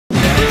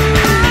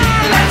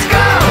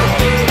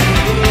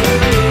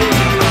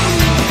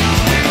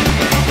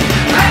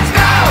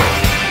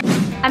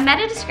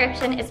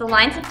description is the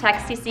lines of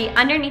text you see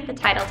underneath the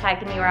title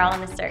tag in the URL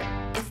in the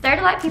SERP. It's there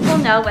to let people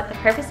know what the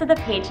purpose of the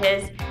page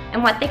is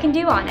and what they can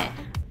do on it.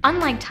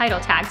 Unlike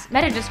title tags,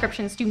 meta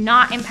descriptions do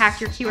not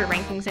impact your keyword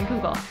rankings in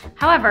Google.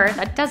 However,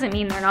 that doesn't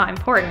mean they're not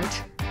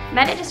important.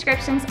 Meta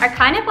descriptions are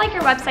kind of like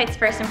your website's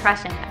first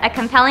impression. A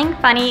compelling,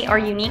 funny, or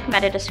unique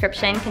meta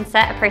description can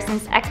set a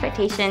person's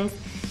expectations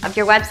of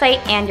your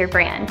website and your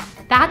brand.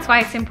 That's why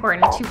it's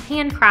important to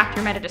handcraft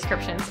your meta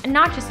descriptions and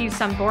not just use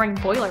some boring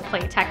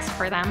boilerplate text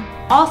for them.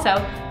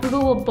 Also,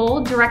 Google will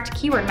bold direct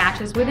keyword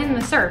matches within the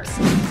SERPs.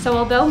 So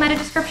although meta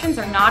descriptions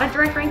are not a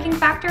direct ranking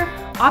factor,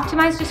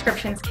 optimized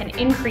descriptions can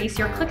increase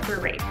your click-through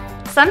rate.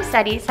 Some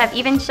studies have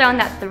even shown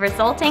that the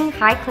resulting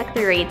high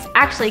click-through rates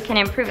actually can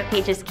improve a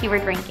page's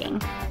keyword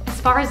ranking. As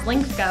far as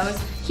length goes,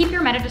 keep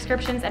your meta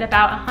descriptions at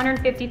about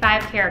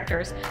 155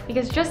 characters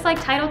because just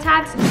like title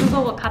tags,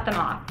 Google will cut them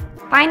off.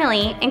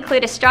 Finally,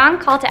 include a strong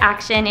call to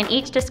action in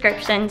each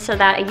description so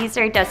that a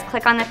user does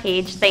click on the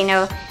page, they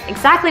know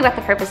exactly what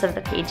the purpose of the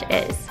page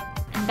is.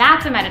 And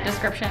that's a meta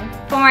description.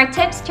 For more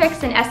tips,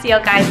 tricks, and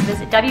SEO guides,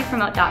 visit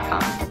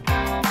wpromote.com.